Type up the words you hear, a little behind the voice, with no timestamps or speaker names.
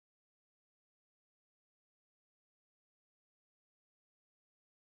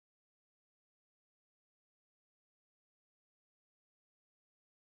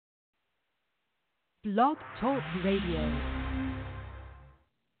Blog Talk Radio.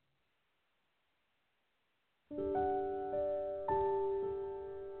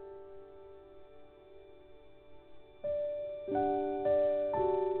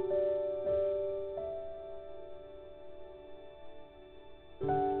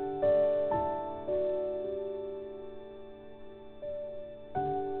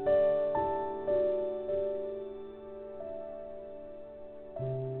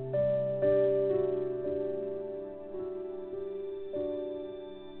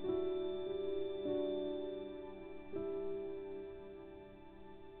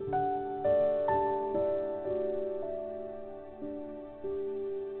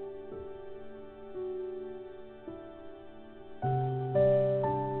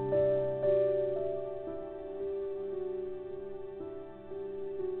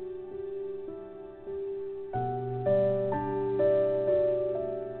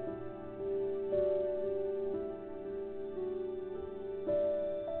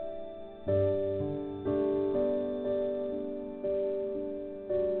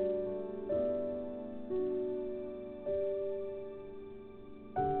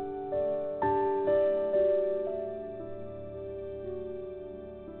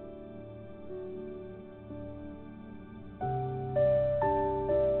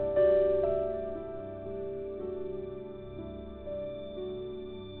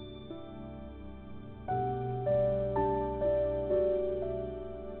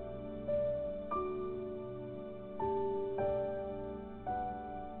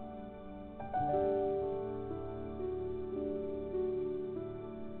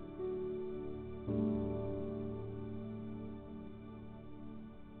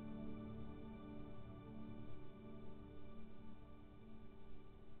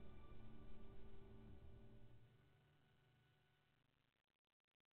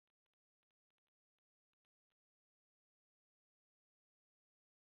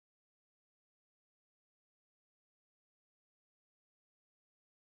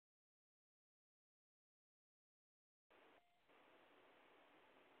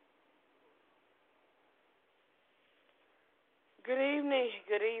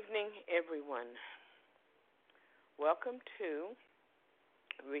 Good evening, everyone. Welcome to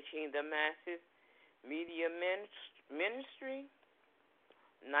Reaching the Masses Media Ministry,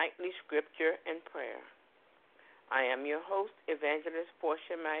 Nightly Scripture and Prayer. I am your host, Evangelist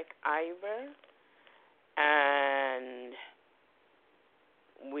Portia Mike Ivor, and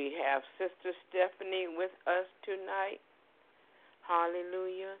we have Sister Stephanie with us tonight.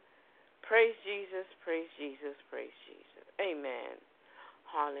 Hallelujah. Praise Jesus, praise Jesus, praise Jesus. Amen.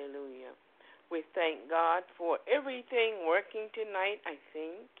 Hallelujah. We thank God for everything working tonight, I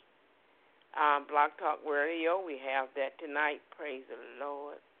think. Blog Talk Radio, we have that tonight. Praise the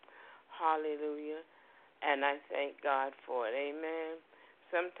Lord. Hallelujah. And I thank God for it. Amen.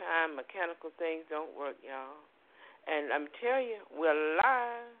 Sometimes mechanical things don't work, y'all. And I'm telling you, we're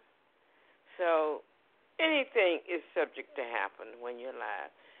live. So anything is subject to happen when you're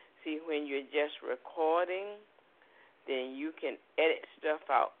live. See, when you're just recording, then you can edit stuff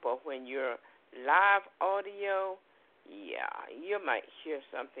out. But when you're live audio, yeah, you might hear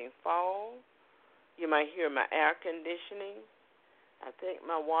something fall. You might hear my air conditioning. I think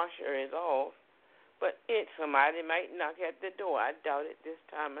my washer is off. But somebody might knock at the door. I doubt it this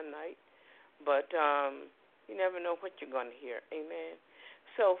time of night. But you never know what you're going to hear. Amen.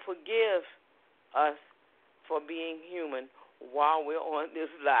 So forgive us for being human while we're on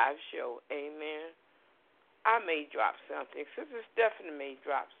this live show. Amen. I may drop something. Sister Stephanie may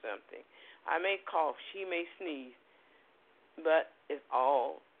drop something. I may cough. She may sneeze. But it's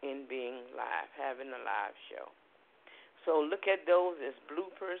all in being live, having a live show. So look at those as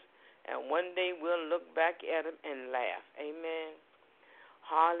bloopers, and one day we'll look back at them and laugh. Amen.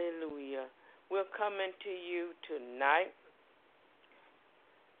 Hallelujah. We're coming to you tonight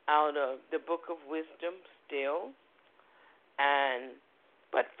out of the Book of Wisdom still.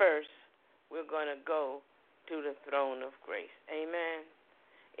 But first, we're going to go to the throne of grace. Amen.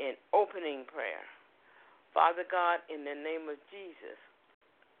 In opening prayer. Father God, in the name of Jesus,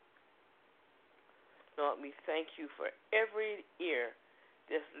 Lord, we thank you for every ear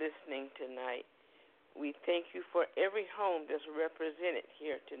that's listening tonight. We thank you for every home that's represented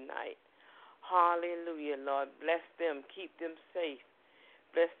here tonight. Hallelujah, Lord. Bless them. Keep them safe.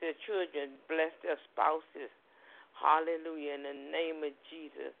 Bless their children. Bless their spouses. Hallelujah, in the name of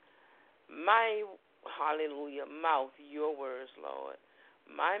Jesus. My, hallelujah, mouth, your words, Lord.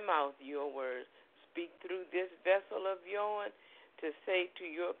 My mouth, your words. Speak through this vessel of yours to say to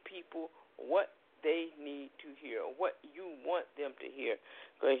your people what they need to hear, what you want them to hear,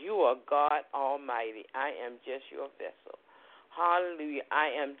 because you are God Almighty. I am just your vessel. Hallelujah. I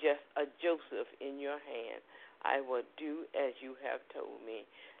am just a Joseph in your hand. I will do as you have told me,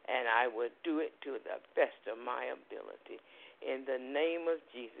 and I will do it to the best of my ability. In the name of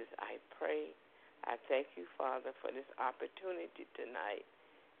Jesus, I pray. I thank you, Father, for this opportunity tonight.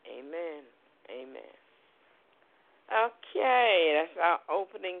 Amen. Amen. Okay, that's our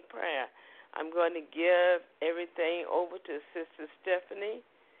opening prayer. I'm going to give everything over to Sister Stephanie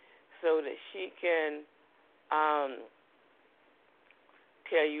so that she can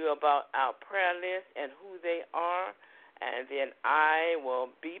tell you about our prayer list and who they are, and then I will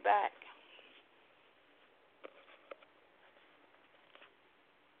be back.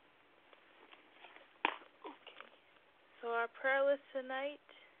 Okay. So our prayer list tonight,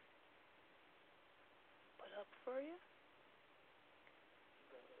 put up for you.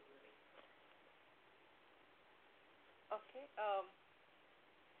 Okay.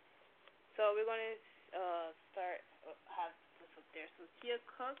 So we're going to start. Have this up there. So Tia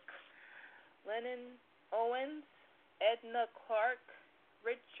Cook, Lennon Owens, Edna Clark,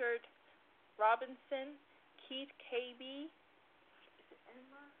 Richard Robinson, Keith KB. Is it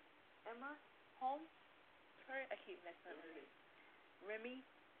Emma Holmes? Sorry, I keep messing up. Remy,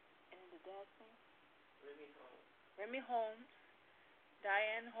 and the dad's name. Remy Holmes,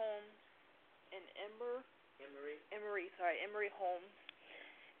 Diane Holmes, and Emery Holmes,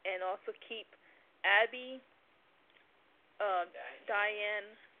 and also keep Abby,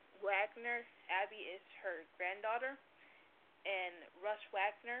 Diane Wagner. Abby is her granddaughter, and Russ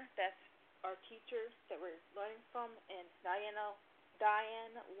Wagner, that's our teacher that we're learning from, and Diane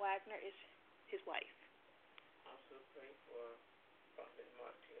Wagner is his wife. Also pray for Prophet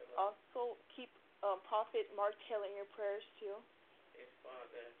Mark Taylor. Also keep Prophet Mark Taylor in your prayers too. His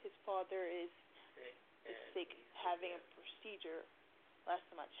father is sick, having a procedure. Last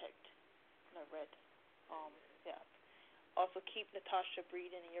time I checked, and I read. Yeah. Also keep Natasha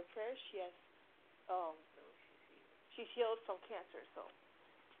Breeden in your prayers. She has, she's healed from cancer, so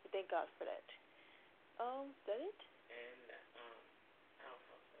we thank God for that. Is that it?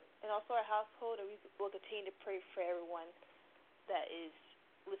 And also our household, and we will continue to pray for everyone that is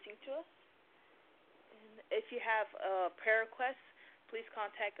listening to us. And if you have prayer requests, please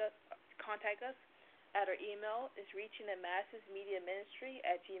contact us at our email. It's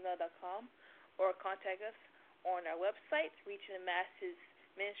reachingthemassesmediaministry@gmail.com, or contact us on our website,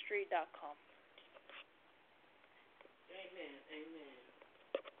 reachingthemassesministry.com. Amen. Amen.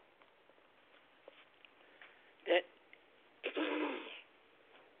 That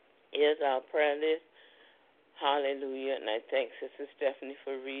is our prayer list. Hallelujah. And I thank Sister Stephanie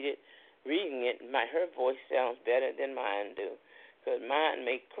for reading it. Her voice sounds better than mine do, because mine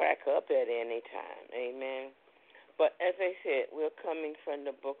may crack up at any time. Amen. But as I said, we're coming from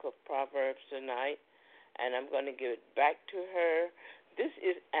the book of Proverbs tonight, and I'm going to give it back to her. This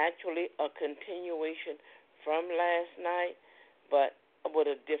is actually a continuation from last night, but with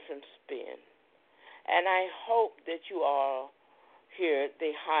a different spin. And I hope that you all hear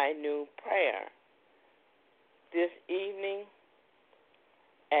the high noon prayer this evening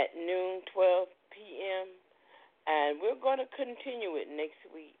at noon, 12 p.m., and we're going to continue it next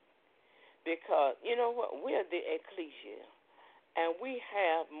week, because, you know what, we're the ecclesia, and we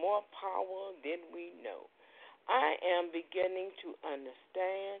have more power than we know. I am beginning to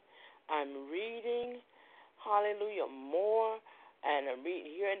understand. I'm reading, hallelujah, more, and I'm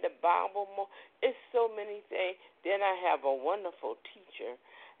reading here in the Bible more. It's so many things. Then I have a wonderful teacher,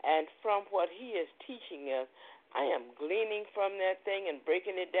 and from what he is teaching us, I am gleaning from that thing and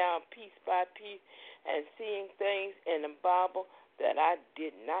breaking it down piece by piece and seeing things in the Bible that I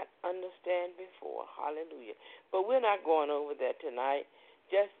did not understand before. Hallelujah. But we're not going over that tonight.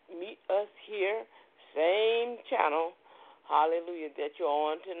 Just meet us here, same channel, hallelujah, that you're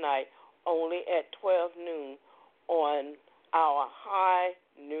on tonight, only at 12 noon on our high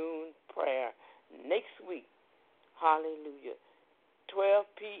noon prayer next week. Hallelujah. 12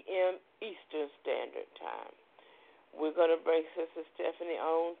 p.m. Eastern Standard Time. We're going to bring Sister Stephanie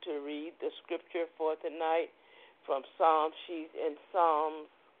on to read the scripture for tonight from Psalms. She's in Psalms.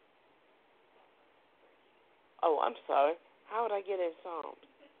 Oh, I'm sorry. How would I get in Psalms?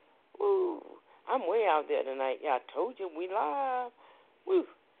 Woo. I'm way out there tonight. Yeah, I told you we live. Woo.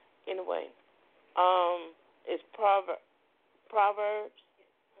 Anyway, it's Proverbs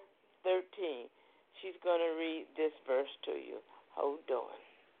 13. She's going to read this verse to you. Hold on.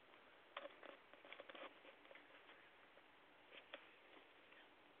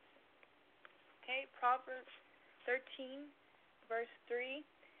 Okay, Proverbs 13, verse 3.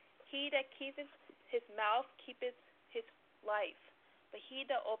 He that keepeth his mouth keepeth his life, but he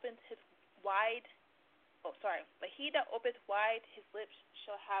that openeth wide his lips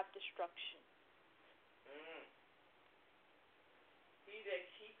shall have destruction. He that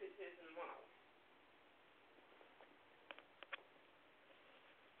keepeth his mouth.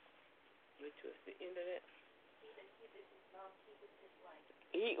 Which was the end of that? He that keepeth his mouth keepeth his life.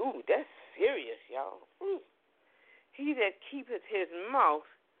 That's serious, y'all. He that keepeth his mouth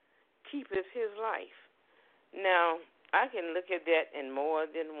keepeth his life. Now, I can look at that in more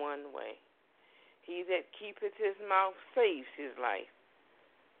than one way. He that keepeth his mouth saves his life.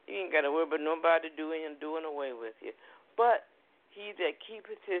 You ain't got to worry about nobody doing away with you. But he that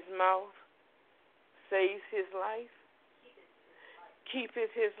keepeth his mouth saves his life.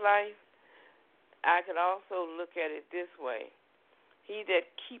 Keepeth his life. I could also look at it this way. He that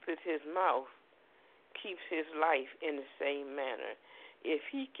keepeth his mouth keeps his life in the same manner. If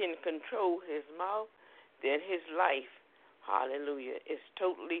he can control his mouth, then his life, hallelujah, is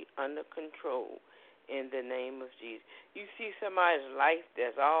totally under control in the name of Jesus. You see somebody's life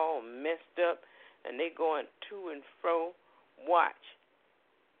that's all messed up and they going to and fro, watch.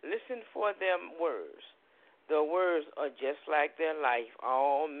 Listen for them words. The words are just like their life,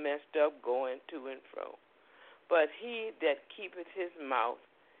 all messed up, going to and fro. But he that keepeth his mouth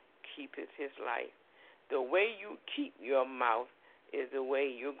keepeth his life. The way you keep your mouth is the way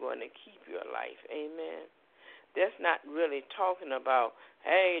you're going to keep your life. Amen. That's not really talking about,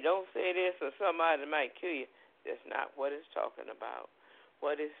 hey, don't say this or somebody might kill you. That's not what it's talking about.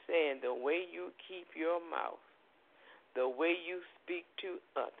 What it's saying, the way you keep your mouth, the way you speak to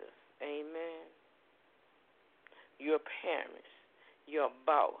others. Amen. Your parents, your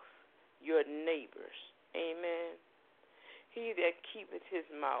boss, your neighbors. Amen. He that keepeth his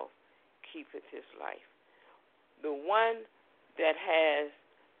mouth keepeth his life. The one that has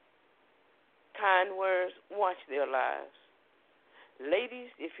kind words, watch their lives.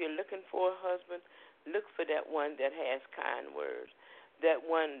 Ladies, if you're looking for a husband, look for that one that has kind words, that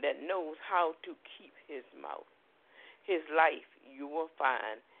one that knows how to keep his mouth. His life, you will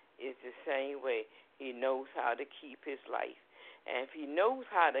find, is the same way. He knows how to keep his life. And if he knows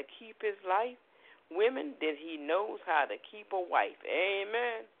how to keep his life, women, then he knows how to keep a wife.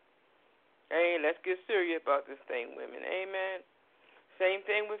 Amen. Hey, let's get serious about this thing, women. Amen. Same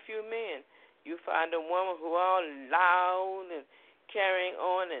thing with you men. You find a woman who all loud and carrying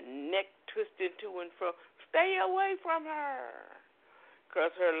on and neck twisted to and fro. Stay away from her,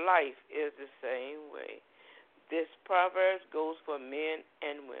 because her life is the same way. This Proverbs goes for men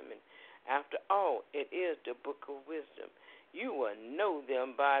and women. After all, it is the book of wisdom. You will know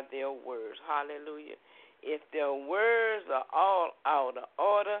them by their words. Hallelujah. If their words are all out of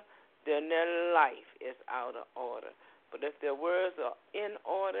order, then their life is out of order. But if their words are in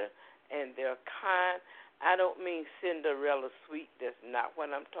order and they're kind, I don't mean Cinderella sweet. That's not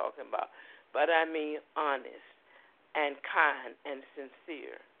what I'm talking about. But I mean honest and kind and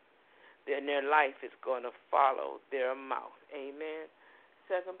sincere. Then their life is going to follow their mouth. Amen.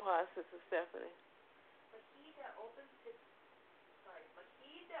 Second part, Sister Stephanie. But he that opens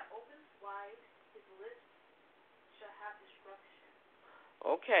wide his lips shall have destruction.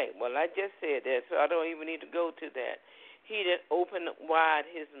 Okay, well, I just said that, so I don't even need to go to that. He that openeth wide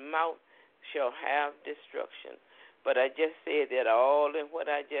his mouth shall have destruction. But I just said that all in what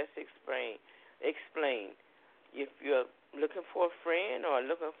I just explained. If you're looking for a friend or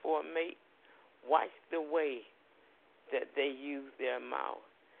looking for a mate, watch the way that they use their mouth.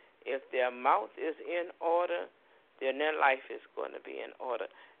 If their mouth is in order, then their life is going to be in order,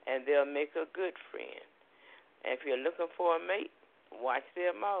 and they'll make a good friend. And if you're looking for a mate, watch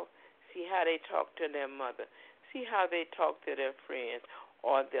their mouth. See how they talk to their mother. See how they talk to their friends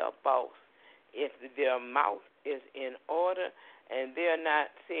or their boss. If their mouth is in order and they're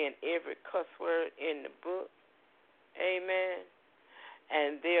not saying every cuss word in the book, amen,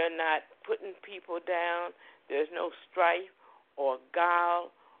 and they're not putting people down, there's no strife or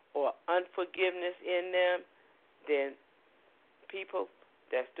guile or unforgiveness in them, then people,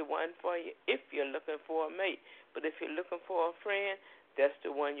 that's the one for you if you're looking for a mate. But if you're looking for a friend, that's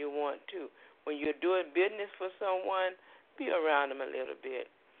the one you want too. When you're doing business for someone, be around them a little bit.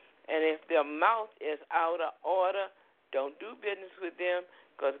 And if their mouth is out of order, don't do business with them,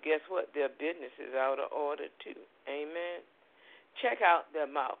 because guess what? Their business is out of order too. Amen. Check out their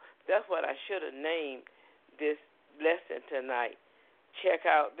mouth. That's what I should have named this lesson tonight. Check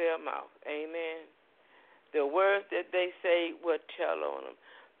out their mouth. Amen. The words that they say will tell on them.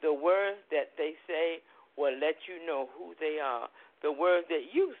 The words that they say will let you know who they are. The words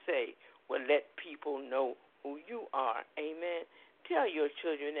that you say will let people know who you are. Amen. Tell your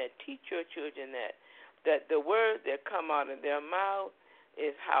children that, teach your children that the words that come out of their mouth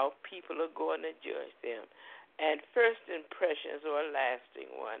is how people are going to judge them. And first impressions are a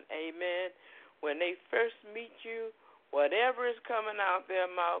lasting one. Amen. When they first meet you, whatever is coming out their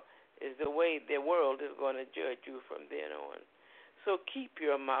mouth is the way the world is going to judge you from then on. So keep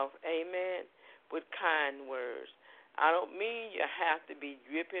your mouth, amen, with kind words. I don't mean you have to be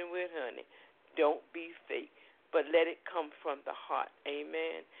dripping with honey. Don't be fake, but let it come from the heart,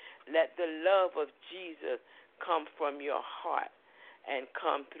 amen. Let the love of Jesus come from your heart and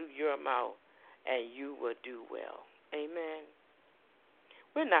come through your mouth, and you will do well, amen.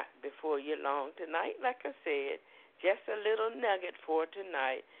 We're not before you long tonight. Like I said, just a little nugget for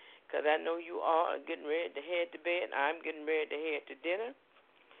tonight, because I know you all are getting ready to head to bed. I'm getting ready to head to dinner,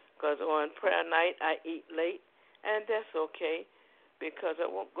 because on prayer night I eat late, and that's okay, because I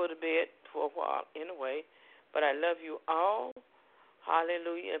won't go to bed for a while anyway. But I love you all.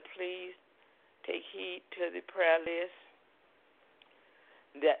 Hallelujah. Please take heed to the prayer list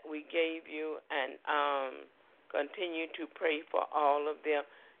that we gave you, and continue to pray for all of them.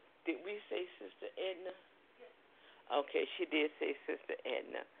 Did we say Sister Edna? Yes. Okay, she did say Sister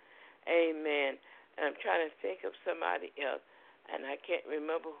Edna. Amen. And I'm trying to think of somebody else, and I can't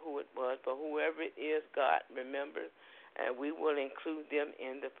remember who it was, but whoever it is, God remembers, and we will include them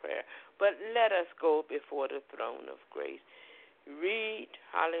in the prayer. But let us go before the throne of grace. Read,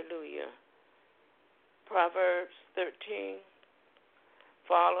 hallelujah, Proverbs 13.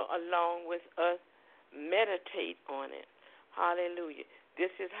 Follow along with us. Meditate on it. Hallelujah.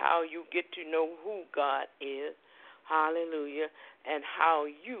 This is how you get to know who God is. Hallelujah. And how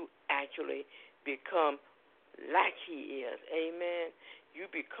you actually become like He is. Amen. You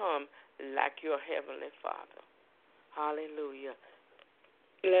become like your Heavenly Father. Hallelujah.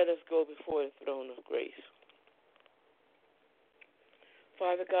 Let us go before the throne of grace.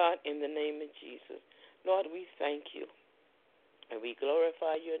 Father God, in the name of Jesus, Lord, we thank you. And we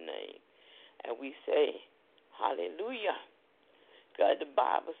glorify your name. And we say, hallelujah. God, the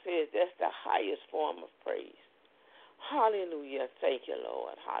Bible says that's the highest form of praise. Hallelujah. Thank you,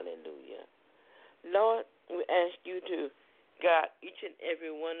 Lord. Hallelujah. Lord, we ask you to guide each and every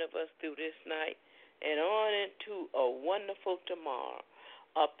one of us through this night and on into a wonderful tomorrow,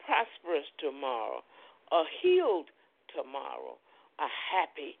 a prosperous tomorrow, a healed tomorrow, a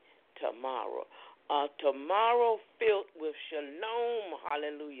happy tomorrow. A tomorrow filled with shalom,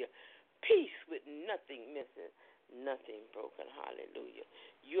 hallelujah, peace with nothing missing, nothing broken, hallelujah.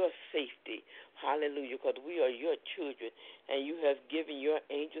 Your safety, hallelujah, because we are your children, and you have given your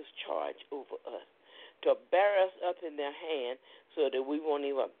angels charge over us to bear us up in their hand so that we won't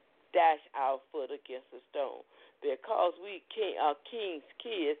even dash our foot against a stone. Because we are king's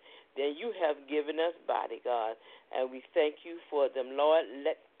kids, then you have given us bodyguards, and we thank you for them, Lord.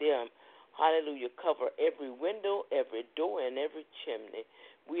 Let them, hallelujah, cover every window, every door, and every chimney.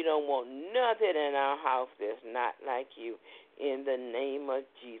 We don't want nothing in our house that's not like you. In the name of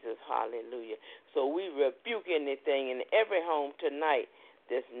Jesus, hallelujah. So we rebuke anything in every home tonight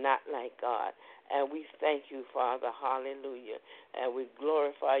that's not like God. And we thank you, Father, hallelujah. And we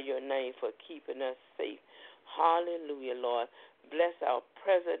glorify your name for keeping us safe. Hallelujah, Lord. Bless our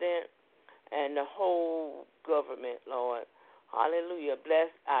president and the whole government, Lord. Hallelujah. Bless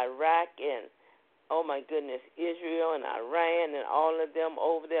Iraq and, oh my goodness, Israel and Iran and all of them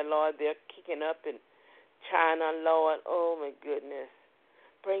over there, Lord. They're kicking up in China, Lord. Oh my goodness.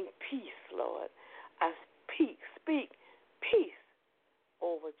 Bring peace, Lord. I speak peace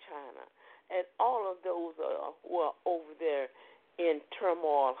over China. And all of those who are over there in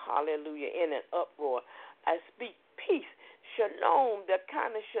turmoil, hallelujah, in an uproar. I speak peace, shalom, the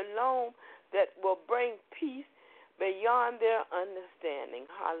kind of shalom that will bring peace beyond their understanding.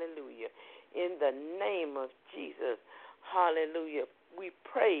 Hallelujah. In the name of Jesus. Hallelujah. We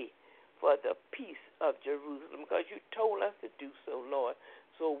pray for the peace of Jerusalem because you told us to do so, Lord.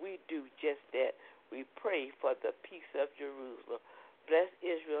 So we do just that. We pray for the peace of Jerusalem. Bless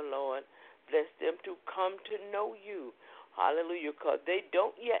Israel, Lord. Bless them to come to know you. Hallelujah. Because they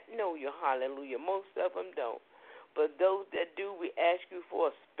don't yet know you. Hallelujah. Most of them don't. But those that do, we ask you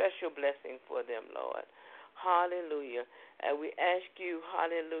for a special blessing for them, Lord. Hallelujah. And we ask you,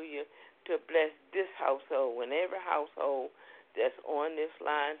 hallelujah, to bless this household and every household that's on this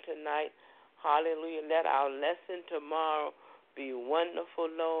line tonight. Hallelujah. Let our lesson tomorrow be wonderful,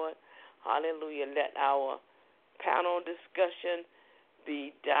 Lord. Hallelujah. Let our panel discussion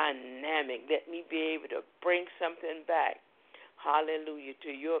be dynamic. Let me be able to bring something back, hallelujah, to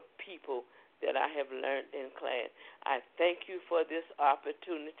your people that I have learned in class. I thank you for this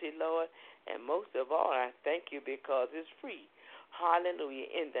opportunity, Lord. And most of all, I thank you because it's free.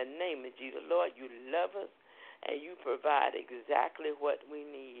 Hallelujah. In the name of Jesus. Lord, you love us and you provide exactly what we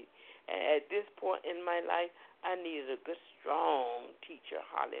need. And at this point in my life, I needed a good, strong teacher.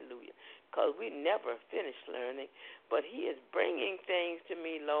 Hallelujah. Because we never finish learning. But he is bringing things to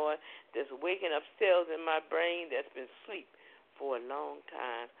me, Lord, that's waking up cells in my brain that's been asleep for a long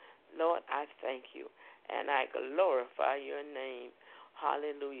time. Lord, I thank you. And I glorify your name.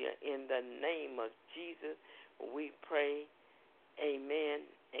 Hallelujah. In the name of Jesus, we pray. Amen,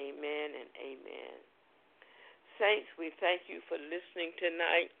 amen, and amen. Saints, we thank you for listening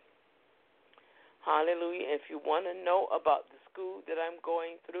tonight. Hallelujah. If you want to know about the school that I'm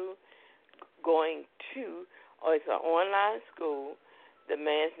going to, or it's an online school, the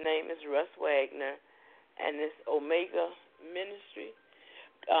man's name is Russ Wagner, and it's Omega Ministry.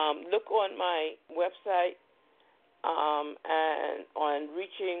 Look on my website and on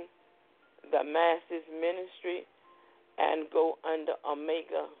Reaching the Masses Ministry and go under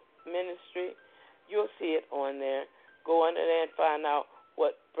Omega Ministry. You'll see it on there. Go under there and find out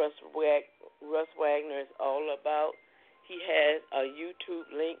what Russ Wagner is all about. He has a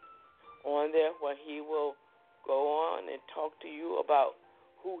YouTube link on there where he will go on and talk to you about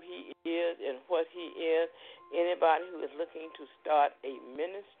who he is and what he is. Anybody who is looking to start a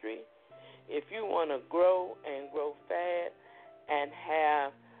ministry, if you want to grow and grow fast and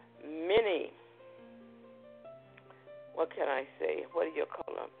have many, what can I say? What do you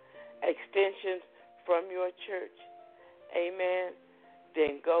call them? Extensions from your church. Amen.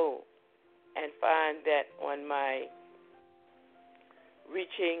 Then go and find that on my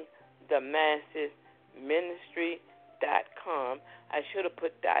Reaching the Masses Ministry.com. I should have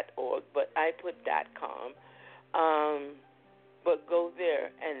put .org, but I put .com. But go there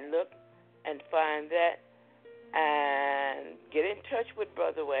and look and find that and get in touch with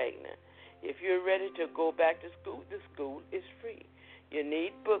Brother Wagner. If you're ready to go back to school, the school is free. You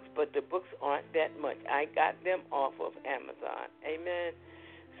need books, but the books aren't that much. I got them off of Amazon. Amen.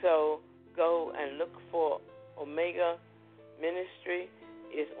 So go and look for Omega Ministry.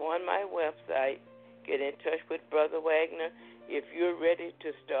 It's on my website. Get in touch with Brother Wagner. If you're ready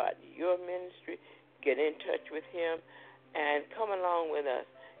to start your ministry, get in touch with him and come along with us.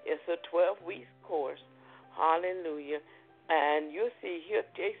 It's a 12-week course. Hallelujah. And you'll see he'll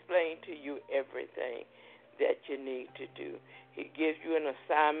explain to you everything that you need to do. He gives you an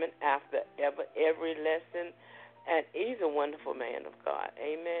assignment after every lesson, and he's a wonderful man of God.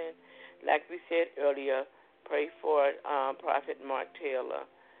 Amen. Like we said earlier, pray for Prophet Mark Taylor.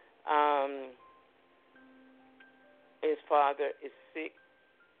 His father is sick,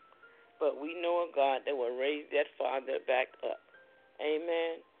 but we know a God that will raise that father back up.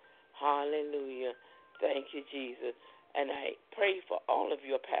 Amen. Hallelujah. Thank you, Jesus. And I pray for all of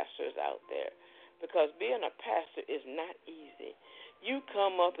your pastors out there, because being a pastor is not easy. You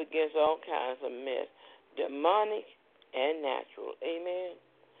come up against all kinds of mess, demonic and natural. Amen.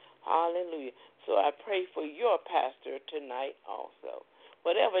 Hallelujah. So I pray for your pastor tonight also.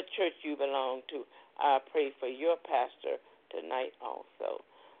 Whatever church you belong to, I pray for your pastor tonight also.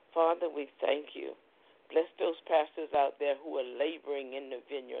 Father, we thank you. Bless those pastors out there who are laboring in the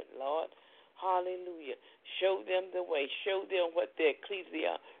vineyard, Lord. Hallelujah. Show them the way. Show them what the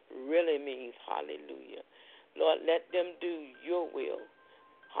ecclesia really means. Hallelujah. Lord, let them do your will.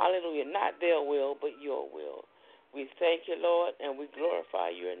 Hallelujah. Not their will, but your will. We thank you, Lord, and we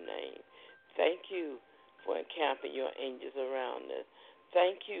glorify your name. Thank you for encamping your angels around us.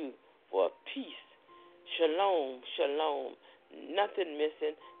 Thank you for peace. Shalom, shalom. Nothing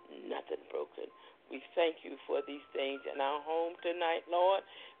missing, nothing broken. We thank you for these things in our home tonight, Lord.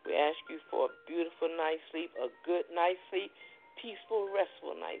 We ask you for a beautiful night's sleep, a good night's sleep, peaceful,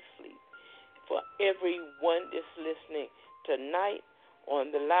 restful night's sleep. For everyone that's listening tonight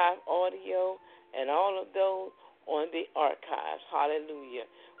on the live audio and all of those on the archives, hallelujah.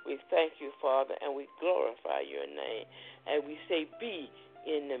 We thank you, Father, and we glorify your name. And we say, be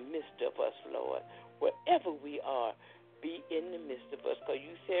in the midst of us, Lord. Wherever we are, be in the midst of us. Because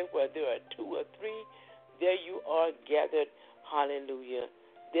you said where there are two or three, there you are gathered. Hallelujah.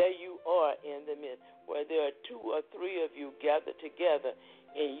 There you are in the midst. Where there are two or three of you gathered together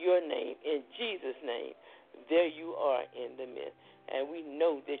in your name, in Jesus' name, there you are in the midst. And we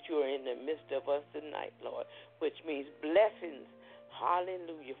know that you are in the midst of us tonight, Lord, which means blessings.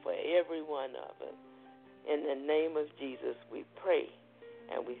 Hallelujah for every one of us. In the name of Jesus, we pray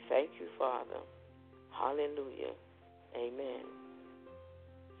and we thank you, Father. Hallelujah. Amen.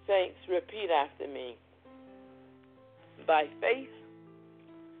 Saints, repeat after me. By faith,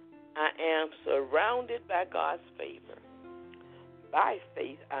 I am surrounded by God's favor. By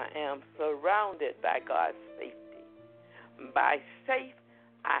faith, I am surrounded by God's safety. By faith,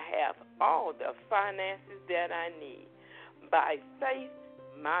 I have all the finances that I need. By faith,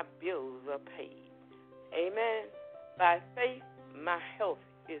 my bills are paid. Amen. By faith, my health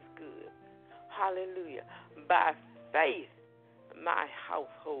is good. Hallelujah. By faith, my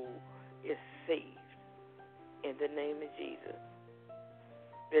household is saved. In the name of Jesus.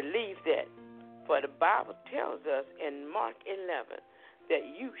 Believe that. For the Bible tells us in Mark 11 that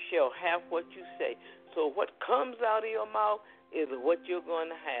you shall have what you say. So what comes out of your mouth is what you're going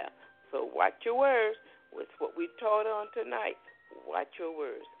to have. So watch your words. With what we taught on tonight, watch your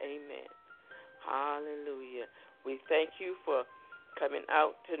words. Amen. Hallelujah. We thank you for coming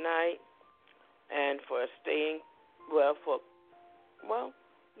out tonight and for staying,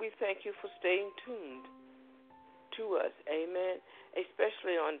 we thank you for staying tuned to us. Amen.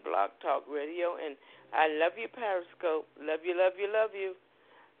 Especially on Blog Talk Radio. And I love you, Periscope. Love you, love you, love you.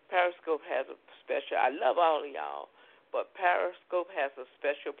 Periscope has a special, I love all of y'all, but Periscope has a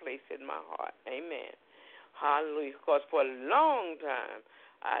special place in my heart. Amen. Hallelujah. Because for a long time,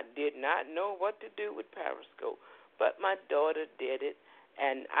 I did not know what to do with Periscope, but my daughter did it,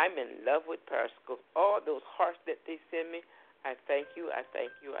 and I'm in love with Periscope. All those hearts that they send me, I thank you, I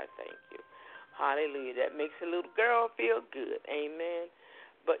thank you, I thank you. Hallelujah. That makes a little girl feel good. Amen.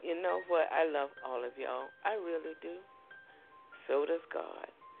 But you know what? I love all of y'all. I really do. So does God.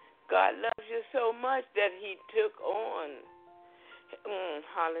 God loves you so much that he took on,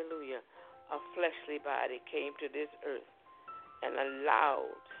 hallelujah, a fleshly body, came to this earth and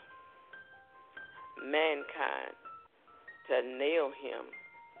allowed mankind to nail him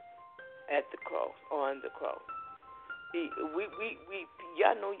at the cross, on the cross. See,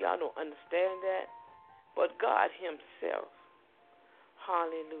 y'all know y'all don't understand that, but God himself,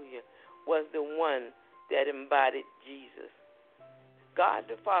 hallelujah, was the one that embodied Jesus. God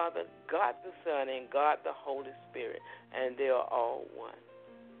the Father, God the Son, and God the Holy Spirit, and they are all one.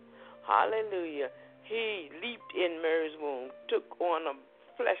 Hallelujah. He leaped in Mary's womb, took on a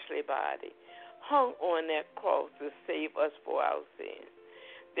fleshly body, hung on that cross to save us for our sins,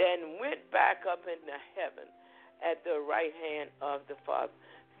 then went back up into heaven at the right hand of the Father.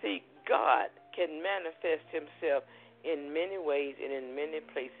 See, God can manifest himself in many ways and in many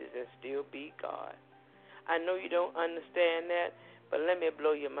places and still be God. I know you don't understand that, but let me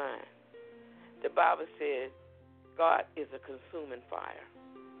blow your mind. The Bible says God is a consuming fire.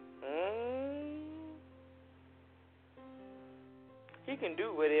 He can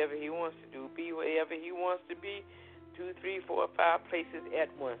do whatever he wants to do, be wherever he wants to be, 2, 3, 4, 5 places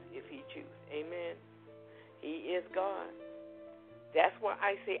at once if he chooses. Amen. He is God. That's why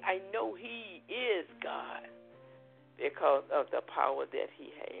I say I know he is God because of the power that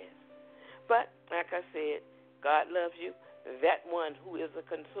he has. But like I said, God loves you. That one who is a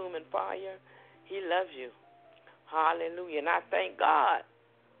consuming fire, he loves you. Hallelujah. And I thank God,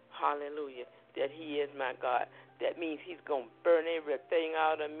 hallelujah, that he is my God. That means he's going to burn everything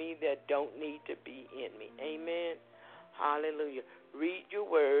out of me that don't need to be in me. Amen. Hallelujah. Read your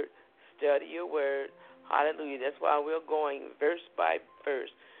word. Study your word. Hallelujah. That's why we're going verse by verse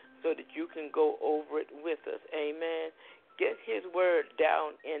so that you can go over it with us. Amen. Get his word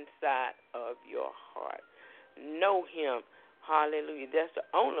down inside of your heart. Know him. Hallelujah. That's the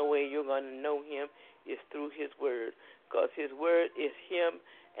only way you're going to know him is through his word, because his word is him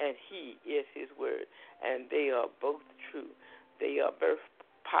and he is his word, and they are both true. They are both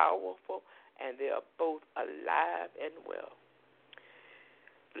powerful, and they are both alive and well.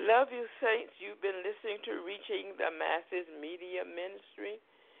 Love you, saints. You've been listening to Reaching the Masses Media Ministry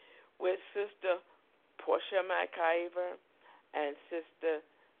with Sister Portia McIver and Sister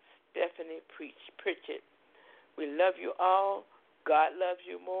Stephanie Pritchett. We love you all. God loves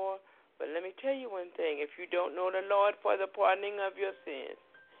you more. But let me tell you one thing. If you don't know the Lord for the pardoning of your sins,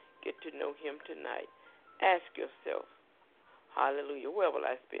 get to know him tonight. Ask yourself, hallelujah, where will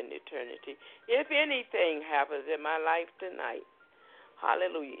I spend eternity? If anything happens in my life tonight,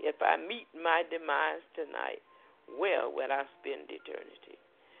 hallelujah, if I meet my demise tonight, where will I spend eternity?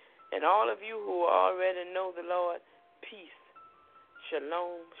 And all of you who already know the Lord, peace,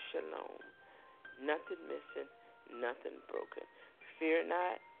 shalom, shalom, nothing missing, nothing broken. Fear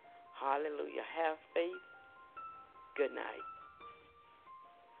not. Hallelujah. Have faith. Good night.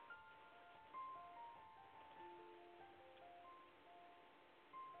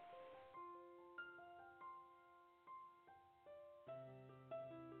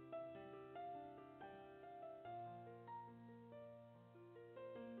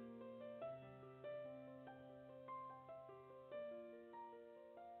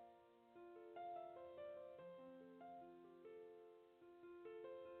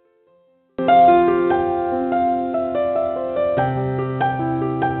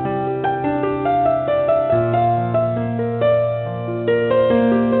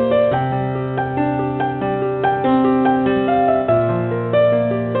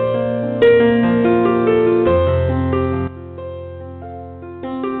 you.